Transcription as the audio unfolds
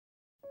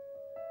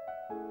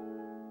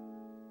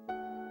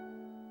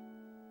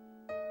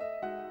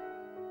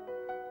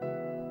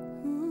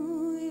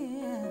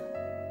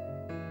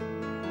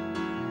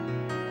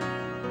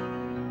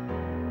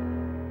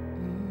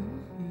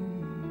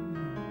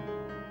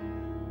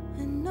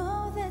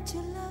that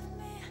you love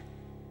me,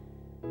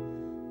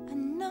 I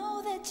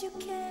know that you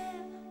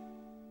care,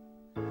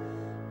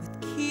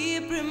 but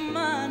keep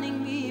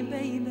reminding me,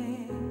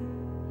 baby,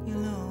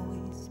 you'll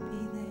always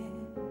be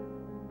there.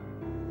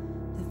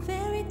 The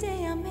very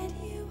day I met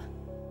you,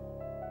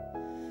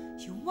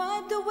 you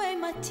wiped away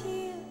my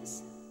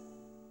tears.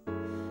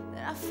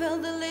 Then I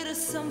felt a little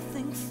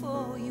something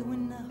for you,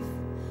 enough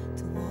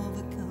to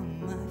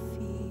overcome my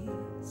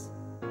fears.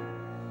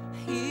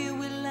 Here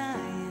we're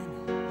lying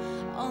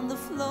on the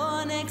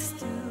floor next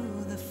to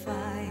the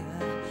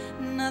fire,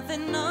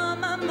 nothing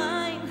on my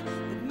mind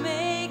but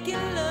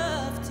making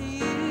love to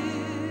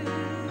you.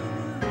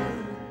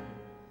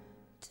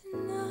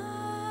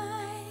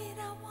 Tonight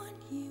I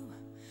want you,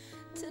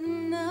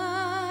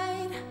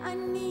 tonight I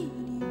need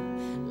you.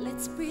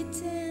 Let's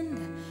pretend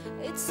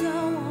it's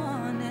our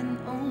one and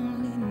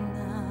only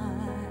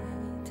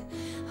night.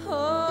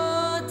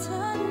 Oh,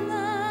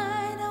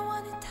 tonight I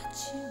wanna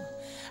touch you,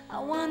 I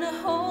wanna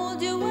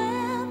hold you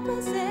and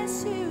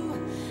possess you.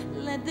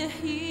 Let the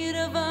heat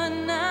of our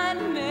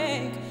night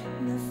make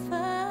the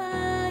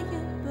fire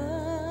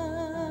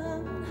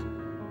burn.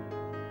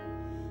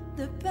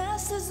 The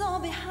past is all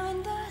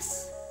behind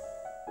us,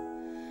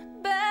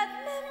 bad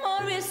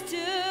memories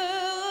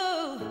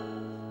too.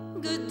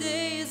 Good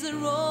days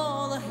are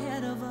all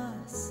ahead of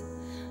us,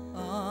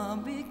 all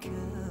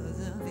because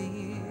of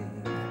you.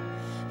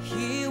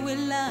 Here we're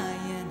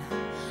lying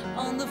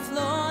on the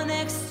floor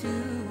next to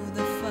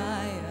the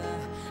fire,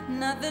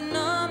 nothing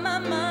on my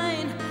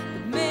mind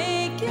but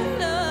making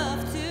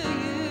love to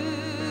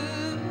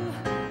you.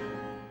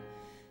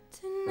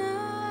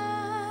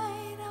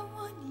 Tonight I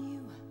want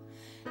you,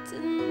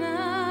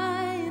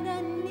 tonight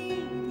I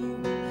need you.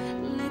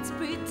 Let's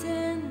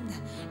pretend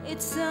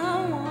it's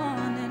our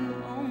one and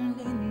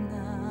only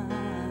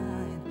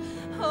night.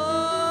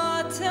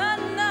 Oh,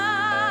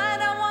 tonight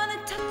I wanna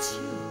touch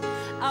you,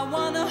 I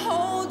wanna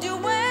hold you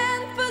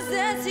and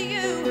possess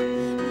you.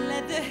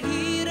 Let the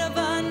heat of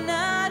our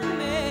night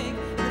make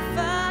the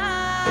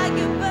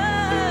fire burn.